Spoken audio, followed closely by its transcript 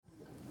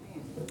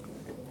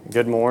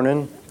Good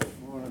morning.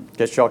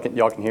 Guess y'all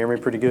can hear me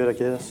pretty good, I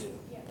guess.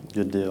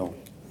 Good deal.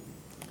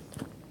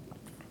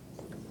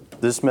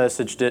 This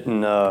message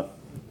didn't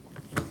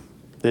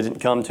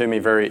come to me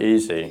very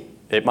easy.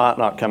 It might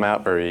not come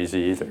out very easy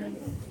either.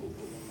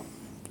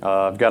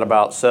 I've got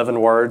about 7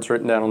 words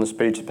written down on this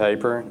piece of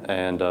paper,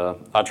 and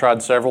I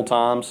tried several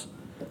times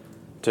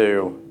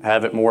to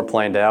have it more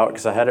planned out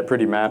because I had it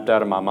pretty mapped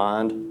out in my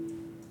mind.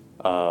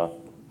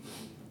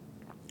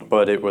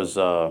 But it was,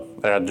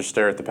 I'd just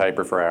stare at the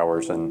paper for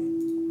hours,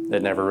 and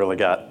it never really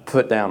got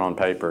put down on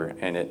paper,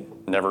 and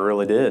it never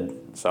really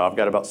did. So I've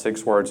got about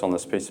 6 words on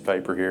this piece of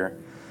paper here.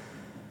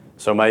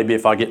 So maybe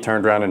if I get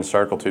turned around in a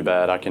circle too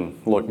bad, I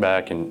can look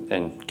back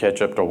and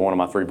catch up to one of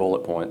my 3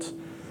 bullet points.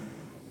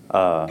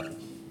 But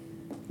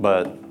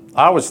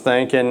I was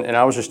thinking, and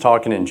I was just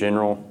talking in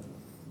general,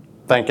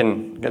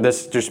 thinking,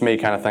 this is just me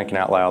kind of thinking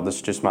out loud, this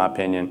is just my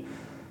opinion.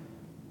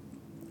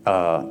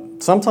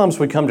 Sometimes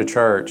we come to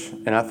church,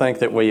 and I think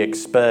that we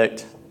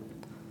expect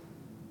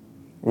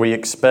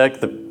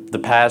the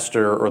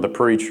pastor or the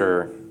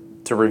preacher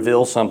to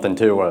reveal something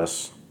to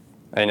us.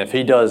 And if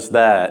he does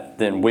that,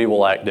 then we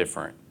will act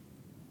different.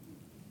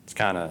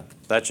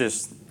 That's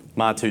just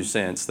my 2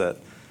 cents, that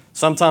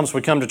sometimes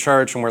we come to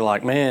church and we're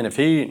like,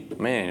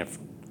 if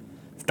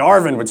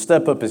Darvin would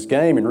step up his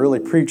game and really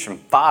preach some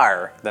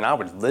fire, then I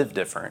would live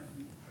different.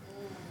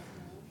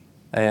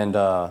 And,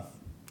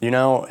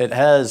 it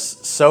has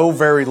so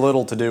very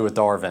little to do with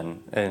Darvin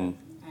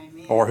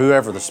or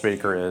whoever the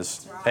speaker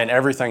is, and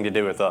everything to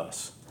do with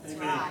us.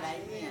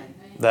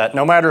 That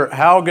no matter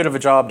how good of a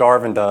job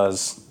Darvin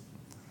does,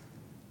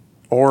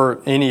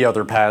 or any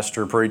other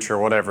pastor, preacher,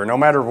 whatever, no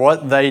matter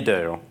what they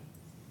do,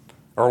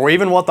 or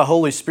even what the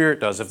Holy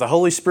Spirit does, if the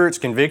Holy Spirit's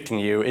convicting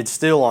you, it's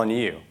still on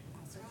you.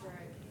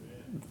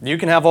 You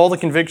can have all the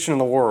conviction in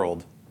the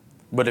world,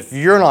 but if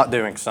you're not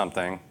doing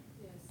something,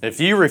 if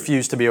you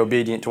refuse to be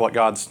obedient to what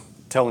God's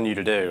telling you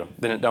to do,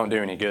 then it don't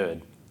do any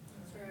good.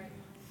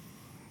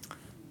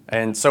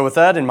 And so with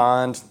that in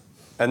mind,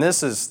 and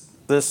this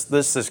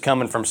is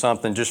coming from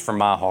something just from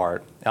my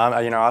heart.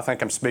 I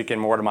think I'm speaking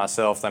more to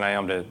myself than I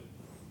am to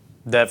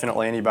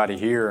definitely anybody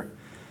here.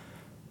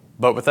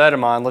 But with that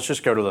in mind, let's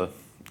just go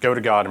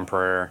to God in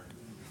prayer.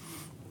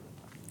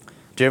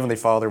 Dear Heavenly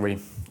Father, we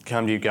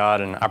come to you,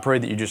 God, and I pray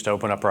that you just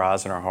open up our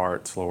eyes and our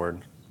hearts,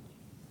 Lord.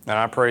 And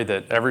I pray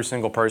that every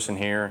single person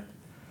here,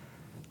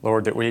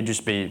 Lord, that we'd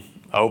just be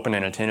open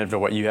and attentive to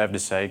what you have to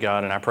say,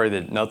 God. And I pray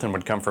that nothing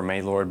would come from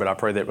me, Lord, but I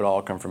pray that it would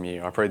all come from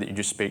you. I pray that you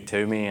just speak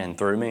to me and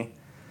through me,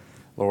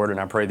 Lord, and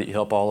I pray that you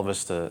help all of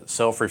us to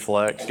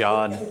self-reflect,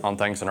 God, on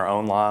things in our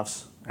own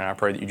lives. And I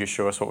pray that you just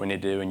show us what we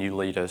need to do and you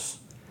lead us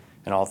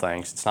in all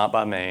things. It's not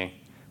by me,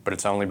 but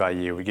it's only by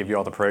you. We give you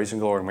all the praise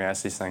and glory, and we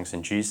ask these things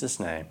in Jesus'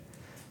 name.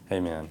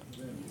 Amen.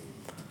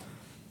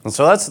 And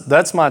so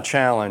that's my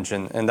challenge,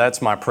 and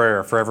that's my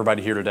prayer for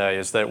everybody here today,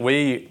 is that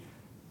we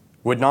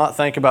would not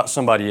think about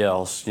somebody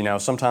else.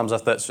 Sometimes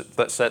that's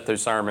set through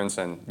sermons,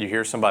 and you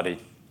hear somebody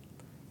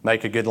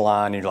make a good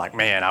line, and you're like,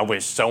 man, I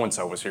wish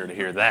so-and-so was here to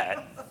hear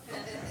that.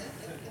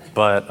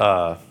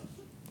 But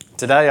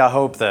today I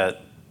hope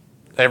that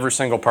every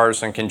single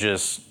person can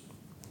just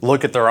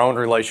look at their own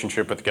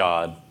relationship with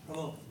God,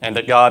 and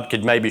that God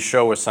could maybe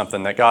show us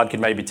something, that God could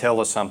maybe tell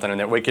us something,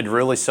 and that we could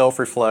really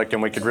self-reflect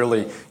and we could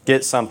really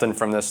get something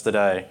from this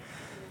today.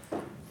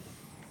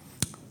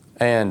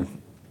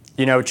 And,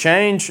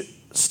 change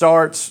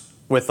starts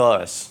with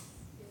us.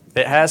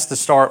 It has to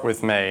start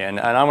with me. And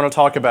I'm going to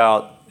talk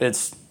about,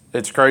 it's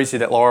crazy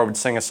that Laura would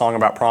sing a song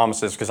about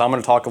promises, because I'm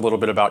going to talk a little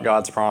bit about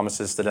God's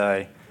promises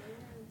today,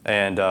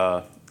 and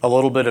a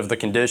little bit of the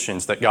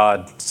conditions that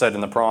God said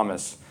in the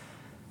promise.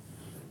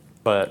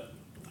 But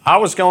I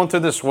was going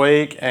through this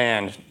week,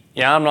 and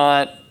I'm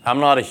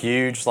not a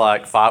huge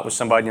fight with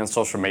somebody on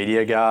social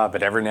media guy,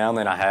 but every now and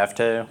then I have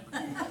to.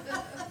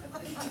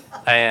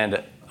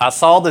 And I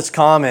saw this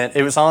comment.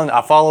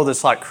 I follow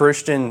this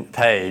Christian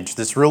page.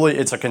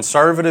 It's a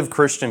conservative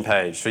Christian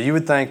page. So you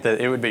would think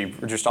that it would be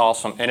just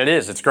awesome, and it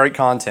is. It's great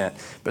content.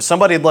 But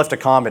somebody had left a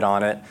comment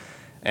on it,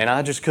 and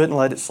I just couldn't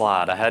let it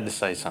slide. I had to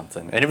say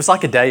something, and it was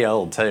a day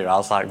old too. I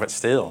was like, but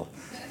still.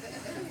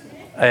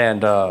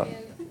 And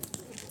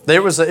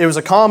it was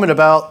a comment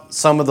about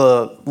some of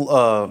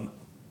the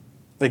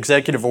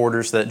executive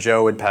orders that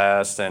Joe had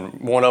passed, and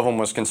one of them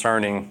was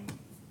concerning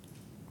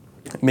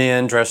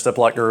men dressed up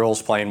like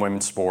girls playing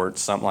women's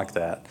sports, something like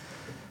that.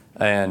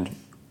 And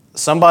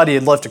somebody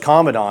had left a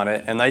comment on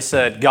it, and they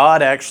said,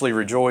 God actually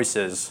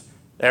rejoices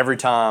every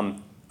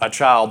time a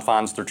child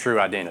finds their true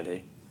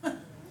identity.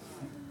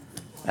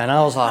 And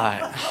I was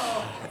like,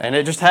 and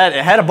it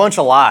had a bunch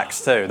of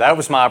likes too. That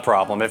was my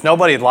problem. If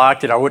nobody had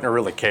liked it, I wouldn't have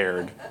really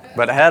cared.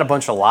 But it had a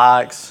bunch of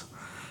likes.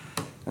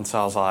 And so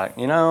I was like,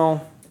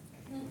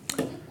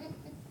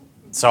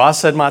 So I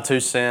said my 2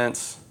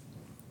 cents,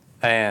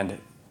 and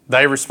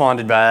they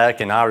responded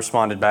back, and I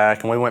responded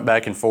back, and we went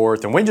back and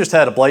forth, and we just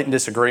had a blatant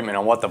disagreement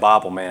on what the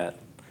Bible meant.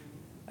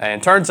 And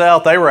it turns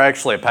out they were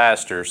actually a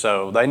pastor,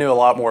 so they knew a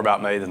lot more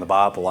about me than the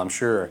Bible, I'm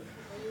sure.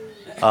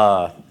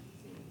 But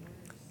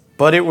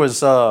it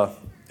was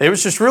it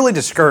was just really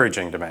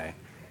discouraging to me.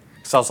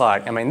 So I was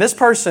like, I mean, this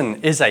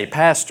person is a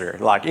pastor.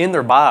 Like in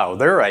their bio,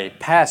 they're a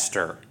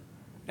pastor.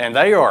 And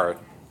they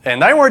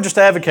weren't just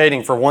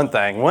advocating for one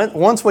thing.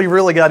 Once we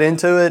really got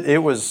into it, it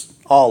was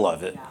all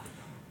of it.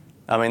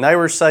 I mean, they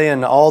were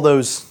saying all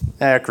those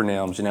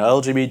acronyms,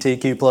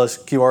 LGBTQ plus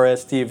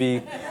QRS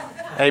TV,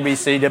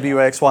 ABC,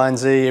 WX, Y, and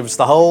Z. It was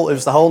the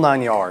whole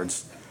 9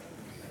 yards.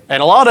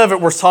 And a lot of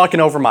it was talking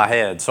over my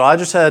head. So I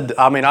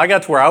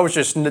got to where I was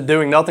just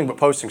doing nothing but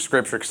posting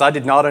scripture because I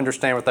did not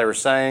understand what they were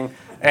saying.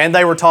 And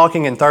they were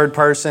talking in third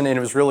person, and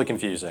it was really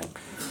confusing.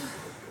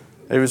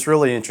 It was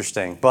really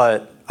interesting.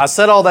 But I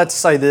said all that to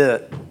say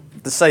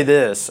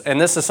this,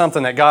 and this is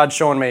something that God's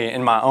showing me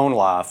in my own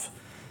life.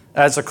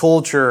 As a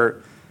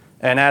culture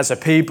and as a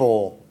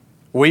people,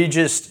 we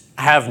just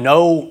have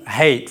no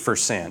hate for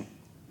sin.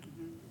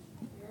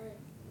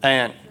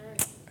 And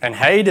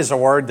hate is a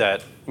word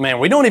that, man,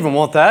 we don't even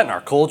want that in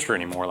our culture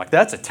anymore. Like,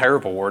 that's a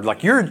terrible word.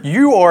 Like,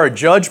 you are a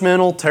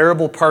judgmental,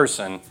 terrible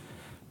person,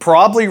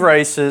 probably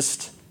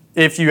racist,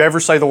 if you ever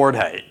say the word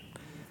hate.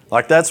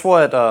 Like, that's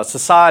what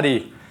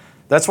society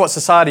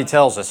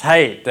tells us.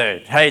 Hate,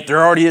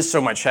 there already is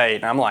so much hate.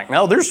 And I'm like,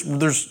 no,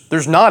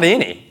 there's not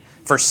any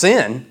for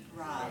sin.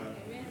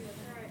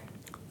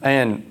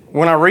 And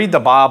when I read the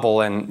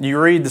Bible and you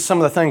read some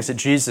of the things that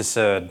Jesus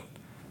said,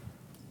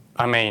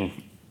 I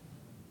mean,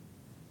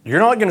 you're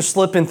not going to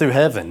slip in through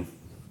heaven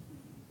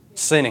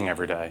sinning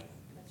every day.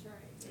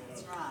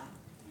 That's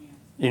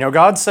right.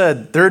 God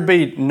said there'd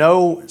be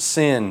no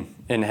sin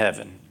in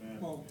heaven.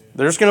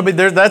 There's going to be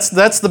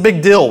that's the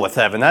big deal with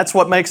heaven. That's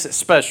what makes it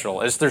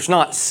special, is there's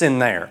not sin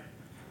there.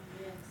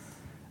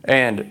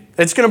 And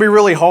it's going to be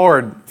really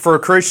hard for a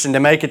Christian to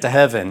make it to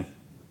heaven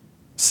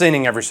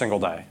sinning every single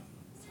day.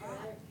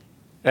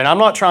 And I'm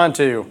not trying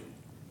to,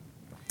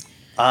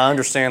 I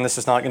understand this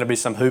is not going to be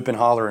some hoop and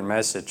hollering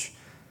message.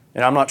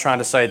 And I'm not trying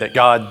to say that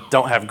God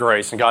don't have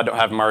grace and God don't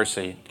have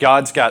mercy.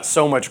 God's got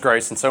so much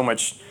grace and so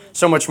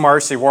much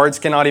mercy. Words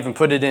cannot even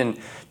put it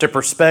into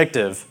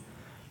perspective.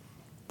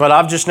 But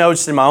I've just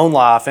noticed in my own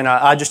life, and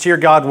I just hear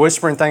God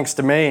whispering things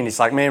to me, and He's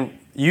like, man,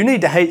 you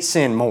need to hate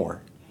sin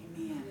more.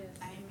 Amen.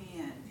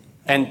 Amen.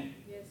 And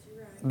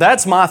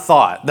that's my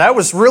thought. That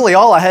was really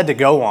all I had to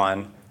go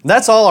on.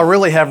 That's all I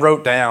really have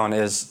wrote down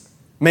is,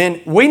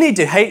 man, we need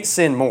to hate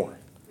sin more.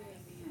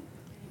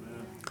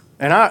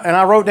 And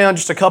I wrote down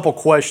just a couple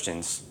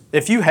questions.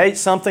 If you hate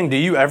something, do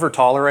you ever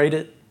tolerate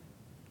it?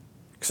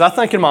 Because I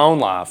think in my own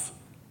life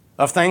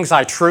of things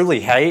I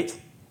truly hate,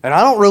 and I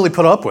don't really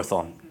put up with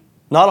them.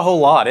 Not a whole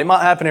lot. It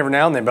might happen every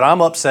now and then, but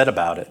I'm upset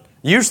about it.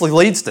 Usually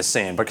leads to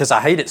sin because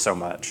I hate it so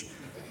much.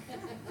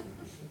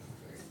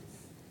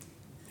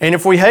 And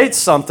if we hate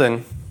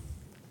something,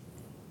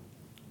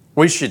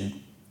 we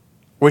shouldn't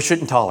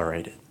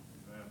tolerate it.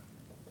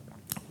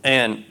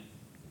 And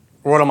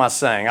what am I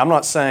saying? I'm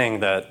not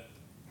saying that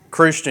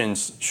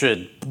Christians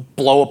should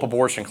blow up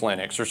abortion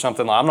clinics or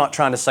something like that. I'm not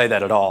trying to say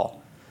that at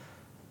all.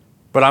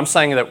 But I'm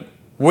saying that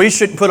we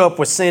shouldn't put up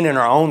with sin in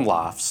our own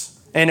lives.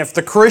 And if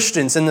the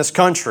Christians in this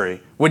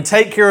country would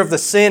take care of the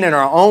sin in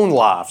our own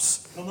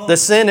lives, the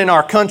sin in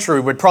our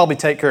country would probably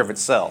take care of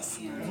itself.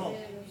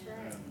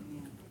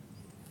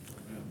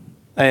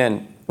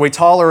 And we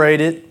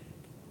tolerate it.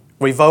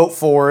 We vote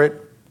for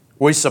it.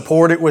 We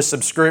support it with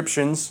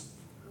subscriptions.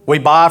 We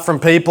buy from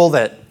people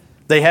that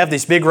they have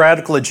these big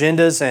radical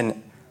agendas,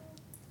 and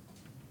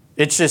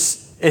it's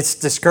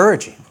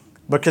discouraging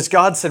because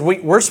God said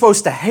we're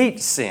supposed to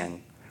hate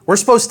sin. We're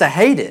supposed to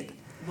hate it.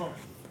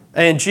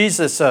 And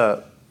Jesus,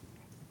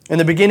 in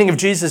the beginning of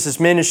Jesus'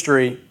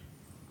 ministry,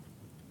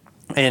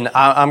 and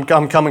I'm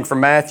coming from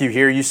Matthew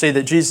here, you see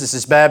that Jesus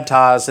is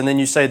baptized, and then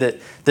you say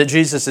that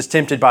Jesus is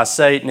tempted by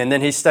Satan, and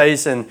then he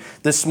stays in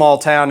this small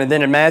town. And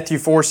then in Matthew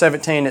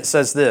 4:17 it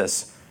says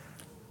this,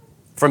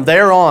 from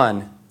there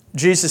on,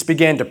 Jesus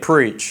began to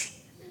preach,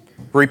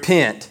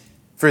 repent,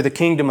 for the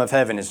kingdom of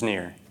heaven is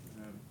near.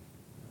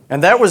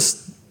 And that would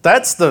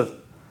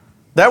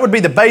be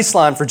the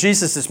baseline for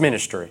Jesus'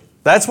 ministry.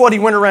 That's what he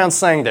went around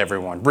saying to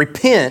everyone.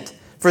 Repent,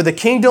 for the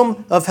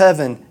kingdom of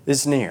heaven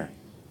is near.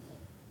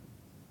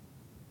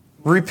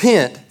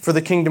 Repent, for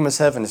the kingdom of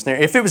heaven is near.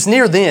 If it was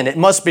near then, it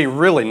must be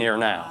really near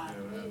now.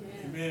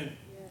 Amen.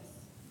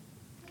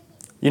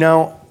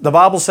 The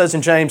Bible says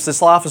in James,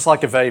 this life is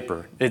like a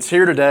vapor. It's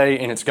here today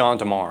and it's gone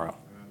tomorrow.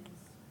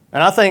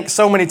 And I think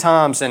so many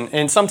times,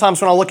 and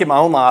sometimes when I look at my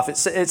own life,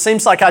 it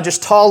seems like I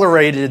just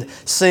tolerated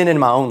sin in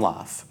my own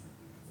life.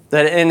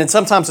 And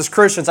sometimes as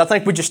Christians, I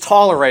think we just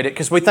tolerate it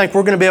because we think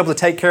we're going to be able to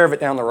take care of it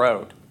down the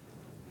road.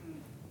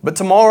 But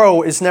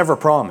tomorrow is never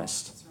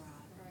promised.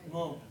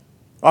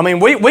 I mean,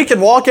 we could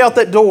walk out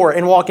that door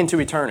and walk into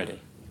eternity.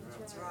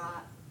 That's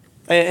right.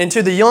 And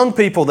to the young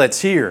people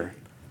that's here,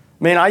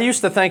 man, I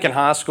used to think in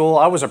high school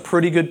I was a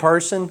pretty good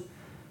person,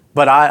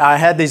 but I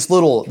had these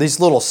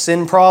little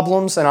sin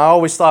problems, and I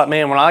always thought,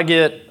 man, when I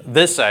get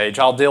this age,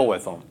 I'll deal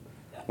with them.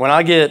 When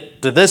I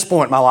get to this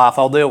point in my life,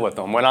 I'll deal with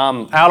them. When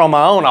I'm out on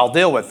my own, I'll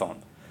deal with them.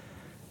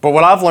 But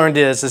what I've learned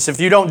is if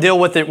you don't deal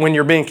with it when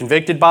you're being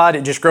convicted by it,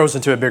 it just grows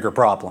into a bigger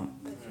problem.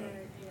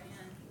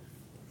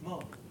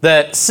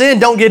 that sin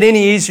don't get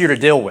any easier to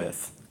deal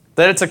with,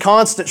 that it's a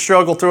constant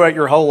struggle throughout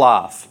your whole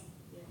life.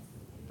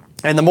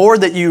 And the more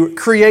that you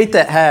create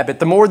that habit,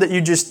 the more that you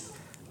just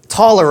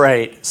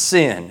tolerate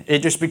sin, it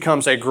just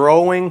becomes a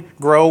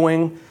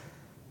growing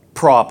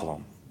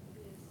problem.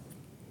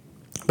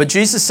 But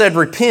Jesus said,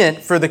 repent,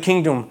 for the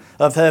kingdom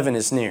of heaven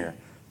is near.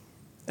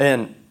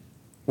 And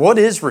what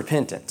is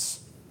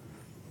repentance?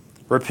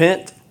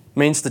 Repent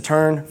means to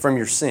turn from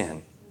your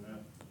sin.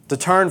 To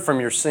turn from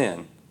your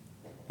sin.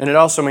 And it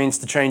also means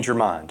to change your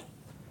mind.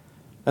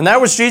 And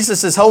that was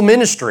Jesus' whole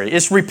ministry.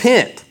 It's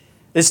repent.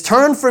 It's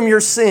turn from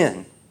your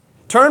sin.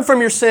 Turn from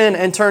your sin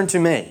and turn to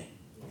me.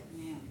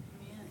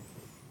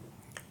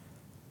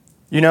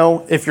 You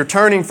know, if you're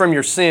turning from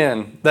your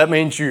sin, that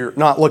means you're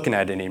not looking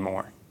at it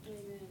anymore.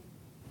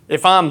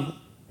 If I'm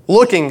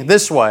looking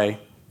this way,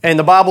 and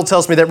the Bible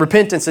tells me that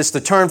repentance is to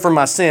turn from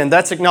my sin,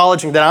 that's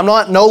acknowledging that I'm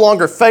no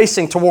longer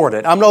facing toward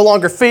it. I'm no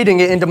longer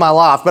feeding it into my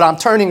life, but I'm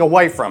turning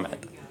away from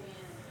it.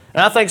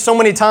 And I think so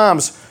many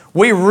times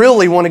we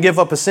really want to give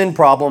up a sin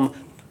problem.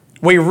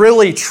 We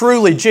really,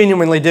 truly,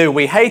 genuinely do.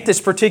 We hate this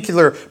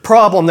particular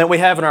problem that we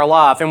have in our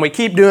life, and we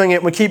keep doing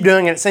it,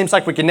 It seems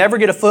like we can never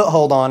get a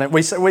foothold on it.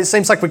 It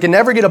seems like we can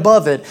never get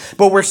above it,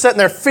 but we're sitting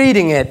there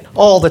feeding it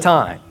all the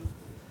time.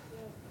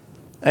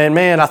 And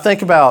man, I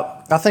think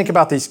about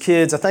these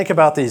kids. I think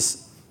about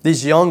these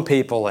young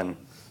people and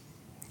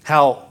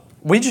how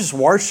we just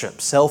worship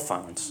cell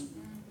phones.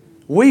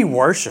 We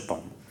worship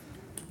them.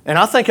 And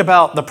I think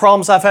about the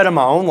problems I've had in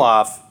my own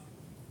life.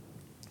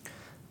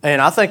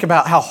 And I think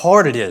about how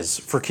hard it is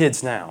for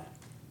kids now.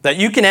 That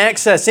you can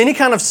access any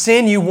kind of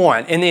sin you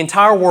want in the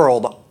entire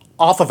world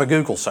off of a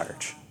Google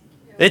search.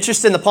 It's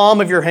just in the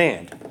palm of your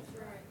hand.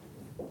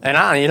 And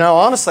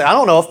honestly, I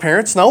don't know if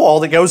parents know all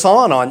that goes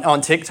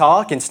on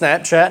TikTok and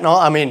Snapchat and all.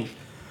 I mean,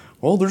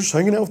 well, they're just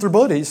hanging out with their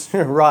buddies.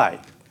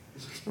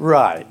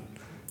 Right.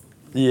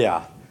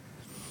 Yeah.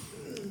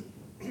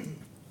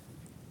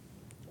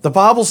 The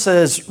Bible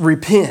says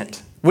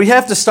repent. We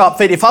have to stop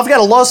feeding. If I've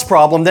got a lust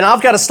problem, then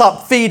I've got to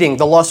stop feeding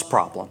the lust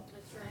problem.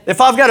 If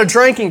I've got a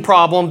drinking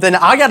problem, then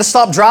I got to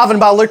stop driving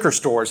by liquor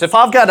stores. If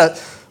I've got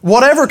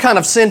whatever kind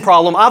of sin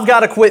problem, I've got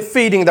to quit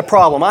feeding the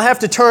problem. I have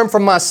to turn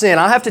from my sin.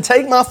 I have to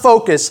take my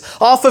focus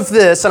off of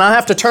this and I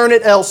have to turn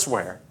it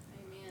elsewhere.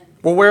 Amen.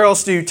 Well, where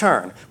else do you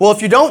turn? Well,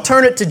 if you don't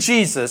turn it to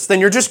Jesus, then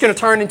you're just going to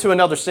turn into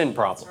another sin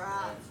problem.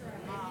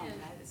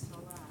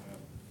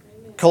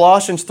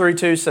 Colossians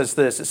 3:2 says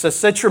this. It says,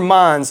 set your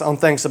minds on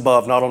things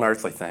above, not on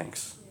earthly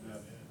things.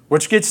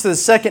 Which gets to the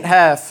second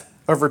half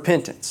of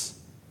repentance.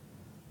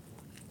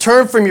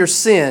 Turn from your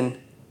sin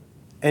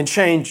and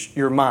change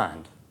your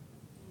mind.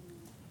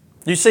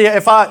 You see,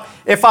 if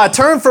I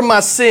turn from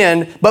my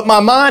sin, but my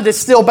mind is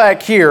still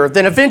back here,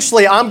 then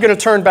eventually I'm going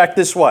to turn back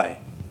this way.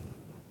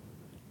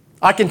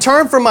 I can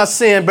turn from my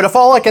sin, but if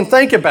all I can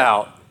think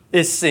about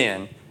is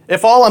sin,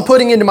 if all I'm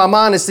putting into my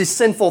mind is these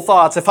sinful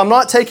thoughts, if I'm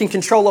not taking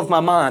control of my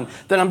mind,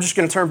 then I'm just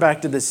going to turn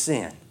back to this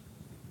sin.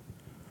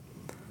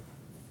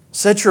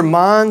 Set your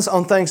minds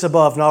on things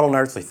above, not on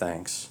earthly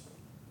things.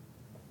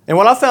 And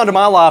what I found in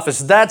my life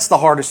is that's the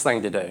hardest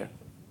thing to do.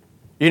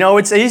 You know,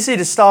 it's easy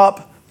to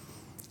stop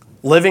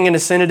living in a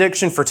sin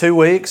addiction for 2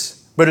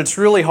 weeks, but it's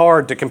really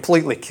hard to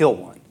completely kill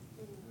one.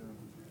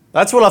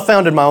 That's what I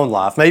found in my own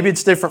life. Maybe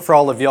it's different for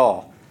all of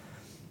y'all.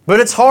 But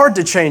it's hard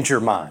to change your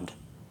mind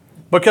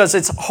because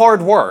it's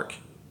hard work.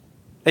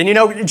 And you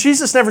know,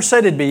 Jesus never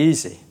said it'd be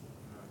easy.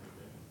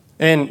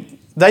 And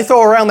they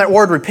throw around that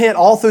word repent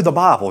all through the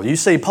Bible. You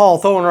see Paul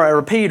throwing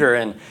around Peter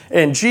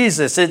and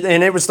Jesus,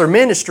 and it was their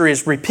ministry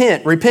is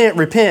repent, repent,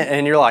 repent.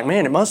 And you're like,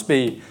 man, it must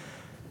be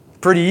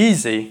pretty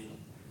easy.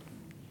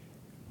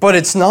 But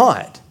it's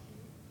not.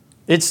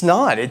 It's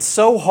not. It's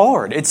so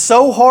hard. It's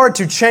so hard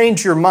to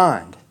change your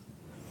mind.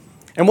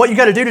 And what you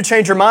got to do to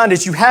change your mind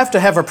is you have to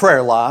have a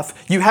prayer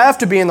life. You have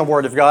to be in the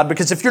Word of God,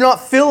 because if you're not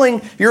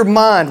filling your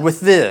mind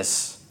with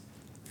this,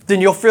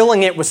 then you're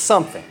filling it with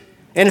something.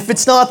 And if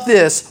it's not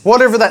this,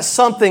 whatever that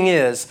something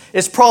is,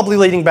 it's probably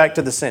leading back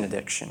to the sin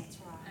addiction.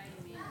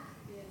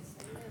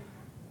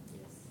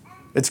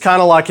 It's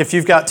kind of like if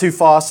you've got two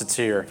faucets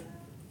here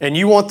and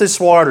you want this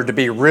water to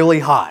be really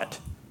hot,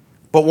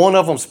 but one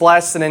of them's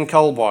blasting in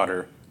cold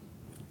water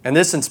and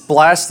this one's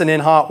blasting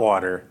in hot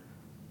water,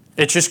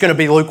 it's just going to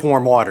be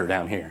lukewarm water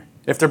down here.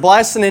 If they're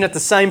blasting in at the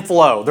same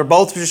flow, they're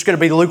both just going to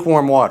be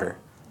lukewarm water.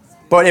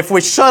 But if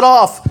we shut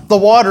off the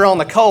water on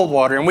the cold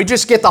water and we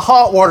just get the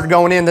hot water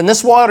going in, then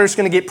this water is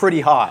going to get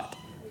pretty hot.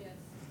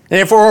 And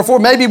if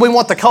maybe we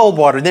want the cold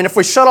water, then if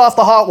we shut off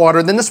the hot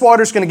water, then this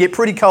water is going to get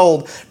pretty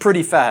cold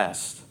pretty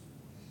fast.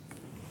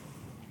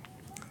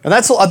 And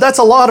that's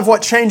a lot of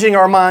what changing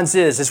our minds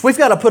is we've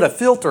got to put a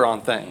filter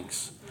on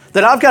things.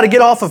 That I've got to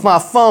get off of my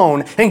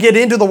phone and get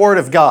into the Word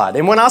of God.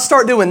 And when I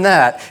start doing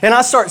that, and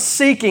I start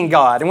seeking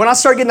God, and when I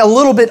start getting a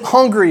little bit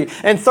hungry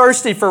and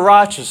thirsty for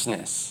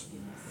righteousness,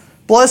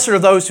 blessed are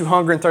those who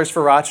hunger and thirst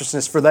for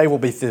righteousness, for they will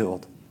be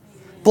filled.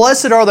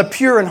 Blessed are the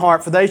pure in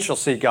heart, for they shall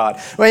see God.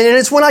 And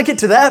it's when I get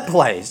to that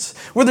place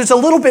where there's a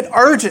little bit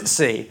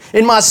urgency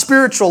in my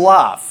spiritual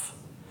life,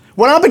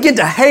 when I begin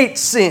to hate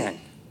sin,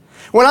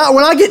 When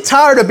I get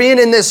tired of being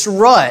in this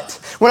rut,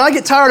 when I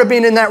get tired of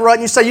being in that rut,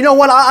 and you say, you know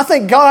what, I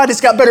think God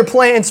has got better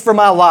plans for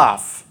my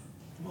life.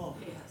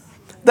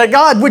 That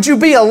God, would you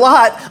be a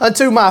light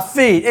unto my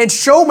feet and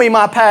show me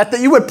my path,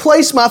 that you would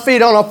place my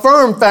feet on a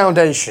firm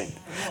foundation,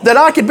 that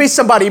I could be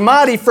somebody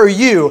mighty for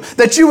you,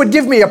 that you would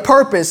give me a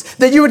purpose,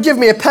 that you would give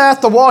me a path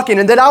to walk in,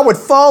 and that I would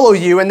follow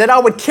you, and that I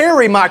would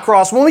carry my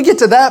cross. When we get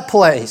to that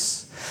place,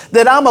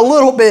 that I'm a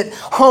little bit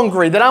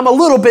hungry, that I'm a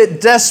little bit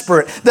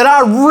desperate, that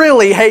I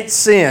really hate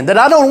sin, that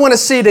I don't want to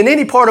see it in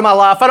any part of my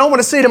life. I don't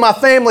want to see it in my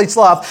family's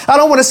life. I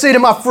don't want to see it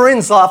in my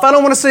friend's life. I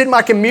don't want to see it in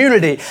my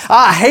community.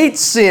 I hate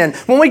sin.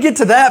 When we get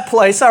to that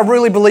place, I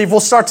really believe we'll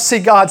start to see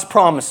God's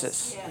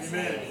promises.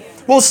 Amen.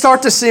 We'll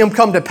start to see them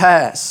come to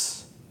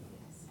pass.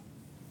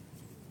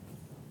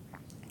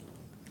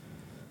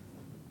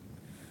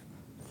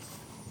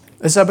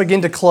 As I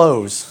begin to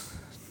close,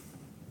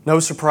 no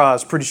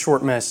surprise, pretty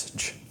short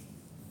message.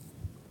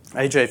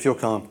 AJ, if you'll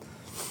come.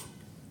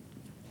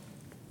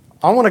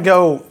 I want to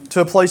go to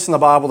a place in the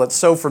Bible that's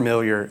so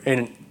familiar,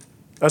 and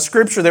a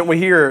scripture that we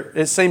hear,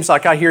 it seems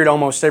like I hear it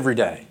almost every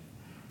day.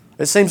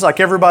 It seems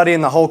like everybody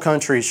in the whole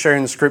country is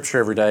sharing the scripture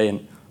every day,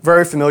 and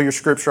very familiar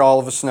scripture, all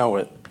of us know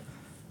it.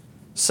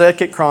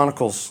 2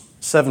 Chronicles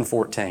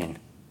 7:14.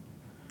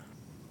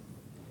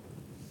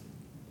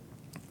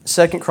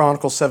 2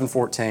 Chronicles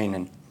 7:14.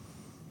 And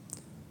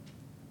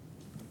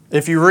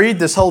if you read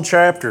this whole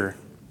chapter,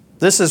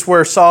 this is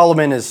where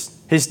Solomon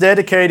he's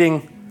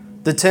dedicating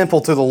the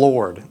temple to the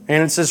Lord.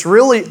 And it's this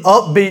really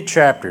upbeat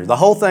chapter. The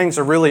whole thing's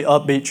a really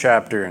upbeat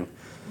chapter.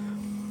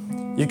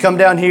 And you come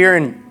down here,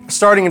 and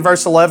starting in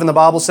verse 11, the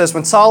Bible says,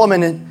 when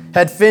Solomon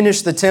had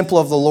finished the temple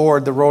of the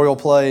Lord, the royal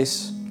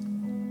place,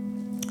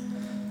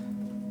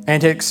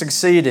 and had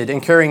succeeded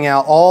in carrying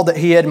out all that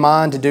he had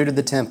mind to do to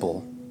the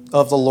temple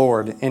of the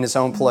Lord in his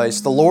own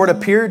place, the Lord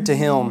appeared to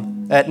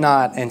him at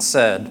night and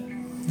said,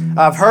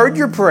 I've heard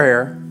your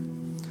prayer,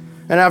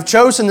 and I've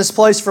chosen this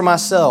place for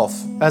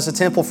myself as a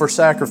temple for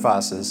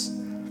sacrifices.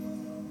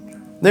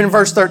 Then in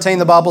verse 13,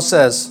 the Bible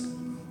says,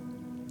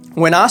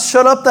 when I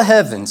shut up the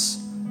heavens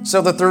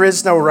so that there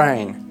is no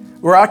rain,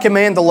 where I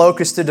command the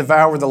locusts to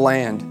devour the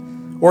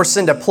land, or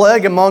send a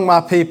plague among my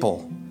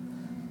people,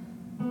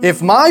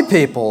 if my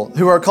people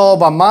who are called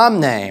by my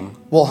name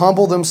will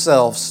humble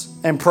themselves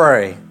and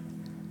pray,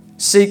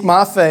 seek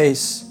my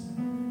face,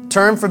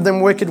 turn from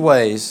them wicked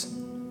ways,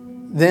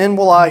 then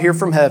will I hear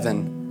from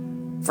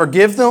heaven,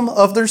 forgive them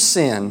of their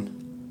sin,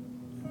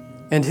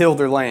 and heal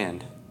their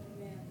land.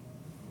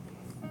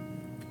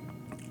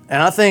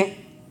 And I think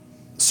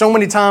so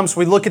many times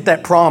we look at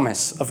that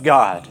promise of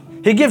God.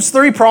 He gives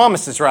 3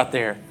 promises right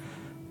there.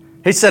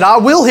 He said, I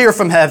will hear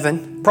from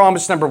heaven,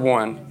 promise number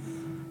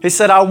 1. He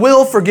said, I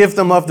will forgive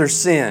them of their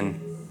sin,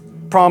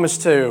 promise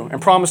 2.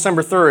 And promise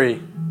number 3,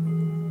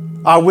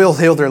 I will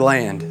heal their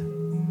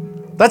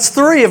land. That's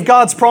 3 of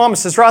God's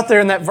promises right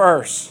there in that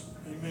verse.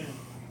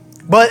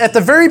 But at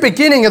the very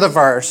beginning of the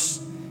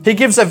verse, he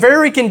gives a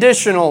very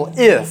conditional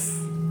if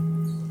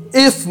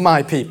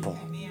my people.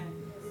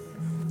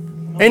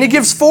 And he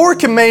gives 4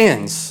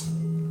 commands.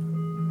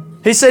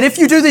 He said, if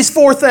you do these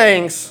 4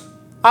 things,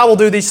 I will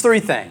do these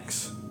 3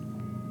 things.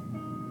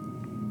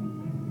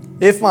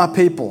 If my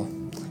people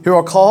who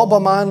are called by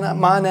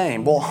my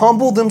name will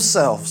humble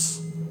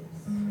themselves.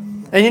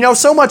 And you know,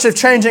 so much of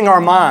changing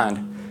our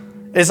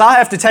mind is I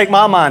have to take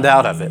my mind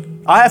out of it.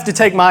 I have to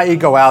take my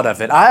ego out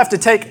of it. I have to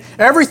take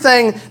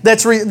everything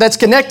that's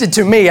connected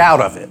to me out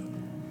of it.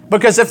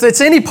 Because if it's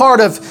any part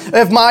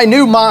of my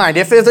new mind,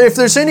 if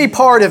there's any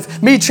part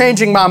of me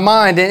changing my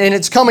mind and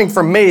it's coming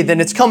from me, then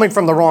it's coming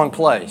from the wrong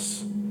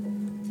place.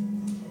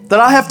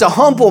 That I have to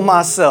humble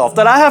myself.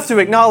 That I have to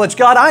acknowledge,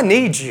 God, I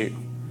need you.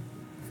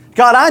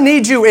 God, I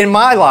need you in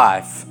my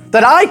life.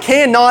 That I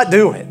cannot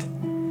do it.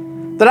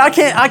 That I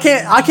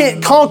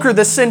can't conquer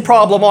the sin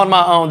problem on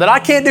my own. That I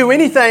can't do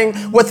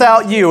anything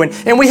without you.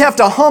 And we have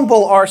to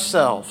humble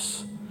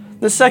ourselves.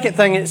 The second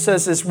thing it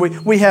says is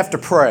we have to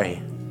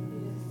pray.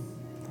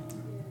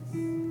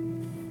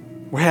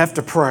 We have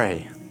to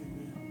pray.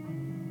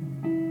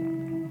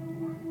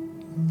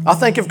 I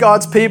think if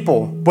God's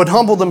people would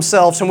humble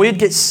themselves and we'd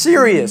get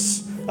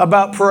serious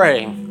about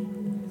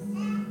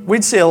praying,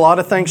 we'd see a lot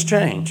of things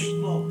change.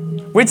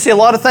 We'd see a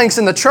lot of things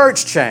in the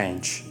church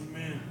change.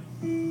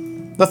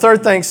 The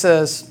third thing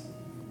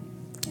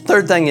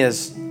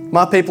is,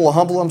 my people will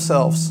humble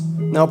themselves,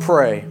 and they'll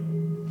pray,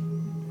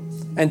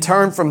 and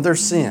turn from their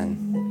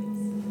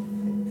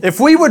sin. If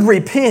we would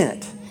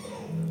repent,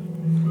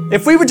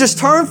 if we would just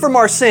turn from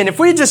our sin, if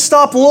we just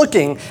stop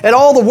looking at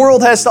all the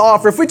world has to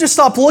offer, if we just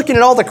stop looking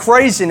at all the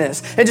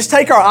craziness and just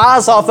take our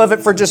eyes off of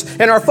it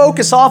and our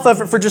focus off of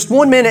it for just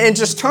 1 minute and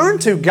just turn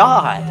to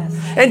God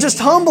and just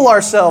humble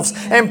ourselves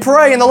and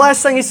pray. And the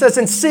last thing he says,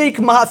 and seek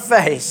my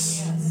face.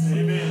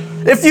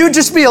 If you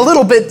just be a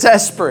little bit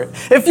desperate,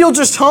 if you'll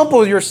just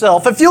humble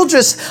yourself, if you'll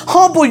just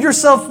humble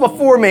yourself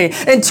before me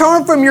and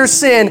turn from your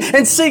sin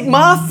and seek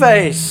my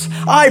face,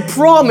 I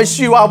promise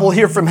you I will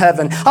hear from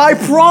heaven. I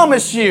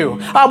promise you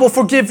I will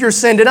forgive your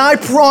sin, and I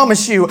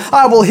promise you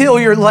I will heal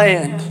your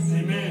land.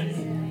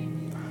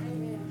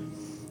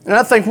 And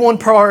I think one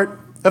part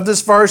of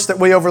this verse that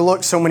we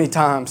overlook so many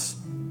times,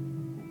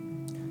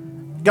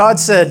 God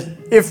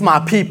said, if my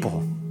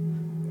people.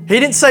 He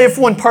didn't say if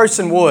one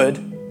person would.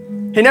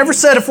 He never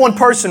said if one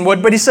person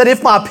would, but He said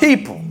if my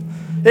people.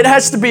 It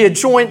has to be a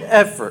joint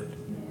effort.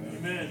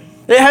 Amen.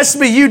 It has to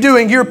be you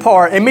doing your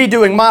part and me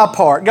doing my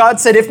part. God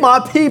said, if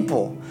my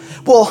people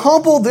will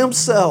humble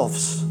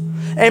themselves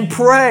and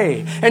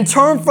pray and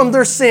turn from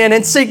their sin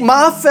and seek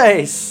my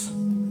face,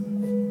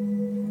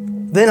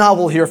 then I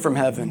will hear from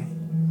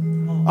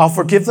heaven. I'll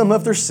forgive them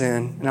of their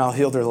sin and I'll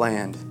heal their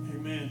land.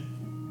 Amen.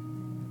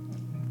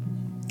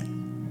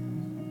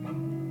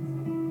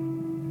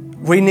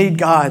 We need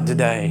God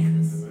today.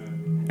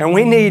 And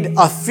we need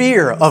a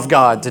fear of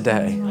God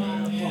today.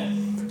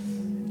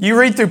 You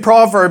read through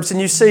Proverbs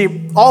and you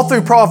see, all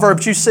through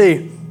Proverbs you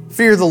see,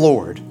 fear the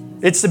Lord.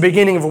 It's the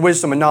beginning of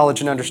wisdom and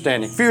knowledge and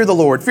understanding. Fear the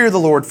Lord, fear the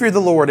Lord, fear the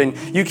Lord. And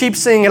you keep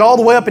seeing it all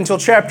the way up until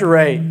chapter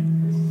 8.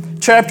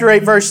 Chapter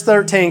 8, verse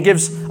 13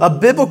 gives a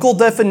biblical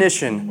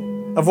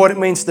definition of what it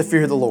means to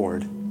fear the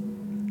Lord.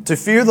 To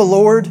fear the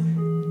Lord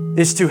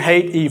is to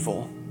hate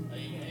evil.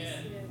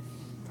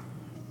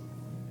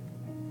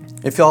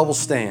 If y'all will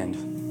stand.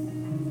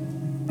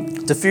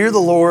 To fear the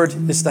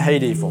Lord is to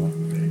hate evil.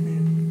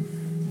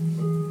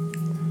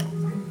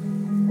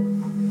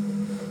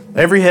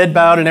 Every head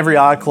bowed and every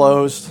eye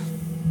closed.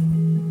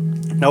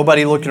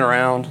 Nobody looking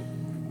around.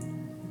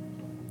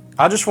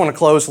 I just want to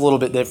close a little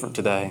bit different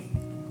today.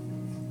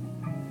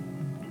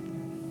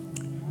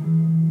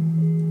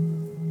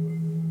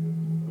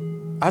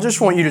 I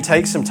just want you to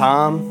take some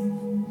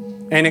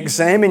time and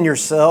examine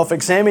yourself,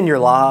 examine your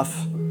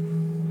life.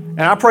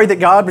 And I pray that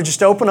God would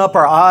just open up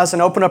our eyes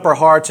and open up our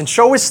hearts and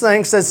show us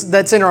things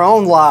that's in our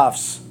own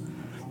lives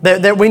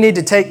that we need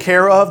to take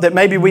care of, that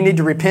maybe we need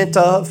to repent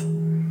of.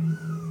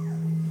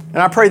 And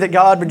I pray that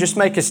God would just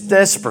make us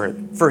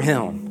desperate for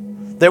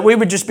Him, that we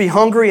would just be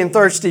hungry and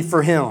thirsty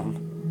for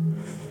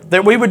Him,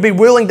 that we would be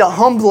willing to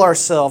humble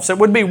ourselves, that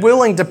we'd be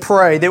willing to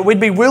pray, that we'd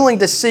be willing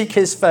to seek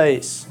His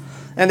face,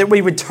 and that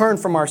we would turn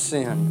from our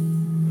sin.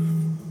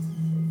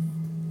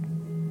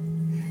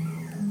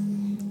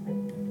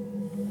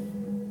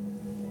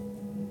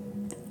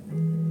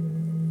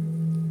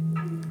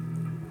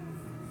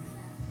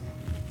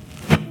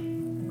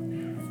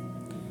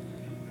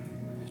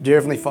 Dear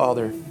Heavenly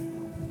Father,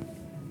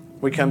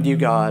 we come to You,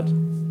 God.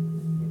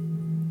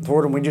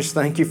 Lord, and we just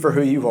thank You for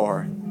who You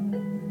are.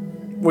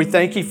 We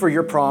thank You for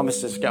Your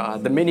promises,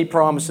 God, the many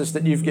promises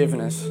that You've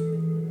given us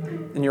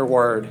in Your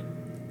Word.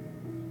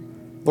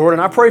 Lord,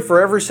 and I pray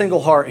for every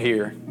single heart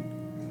here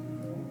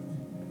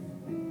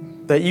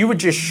that You would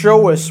just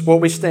show us what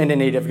we stand in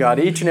need of, God,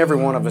 each and every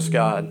one of us,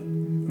 God.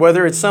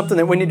 Whether it's something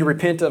that we need to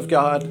repent of,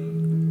 God.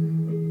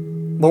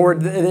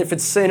 Lord, if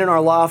it's sin in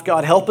our life,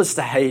 God, help us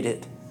to hate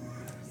it.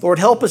 Lord,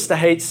 help us to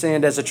hate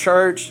sin as a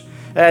church,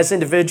 as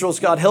individuals.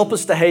 God, help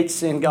us to hate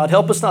sin. God,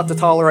 help us not to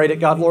tolerate it.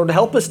 God, Lord,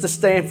 help us to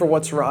stand for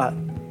what's right.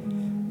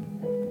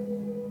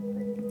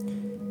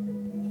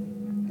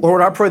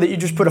 Lord, I pray that You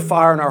just put a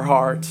fire in our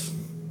hearts.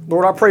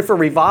 Lord, I pray for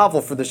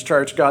revival for this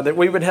church, God, that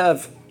we would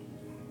have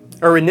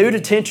a renewed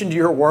attention to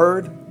Your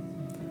Word.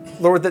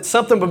 Lord, that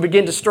something would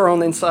begin to stir on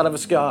the inside of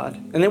us, God,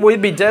 and that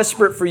we'd be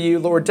desperate for You,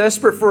 Lord,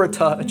 desperate for a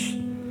touch.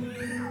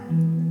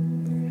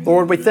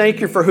 Lord, we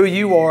thank You for who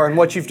You are and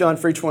what You've done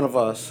for each one of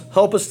us.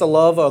 Help us to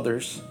love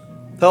others.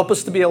 Help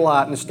us to be a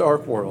light in this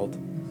dark world.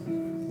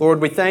 Lord,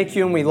 we thank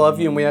You and we love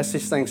You and we ask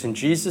these things in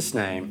Jesus'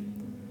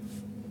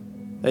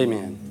 name.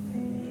 Amen.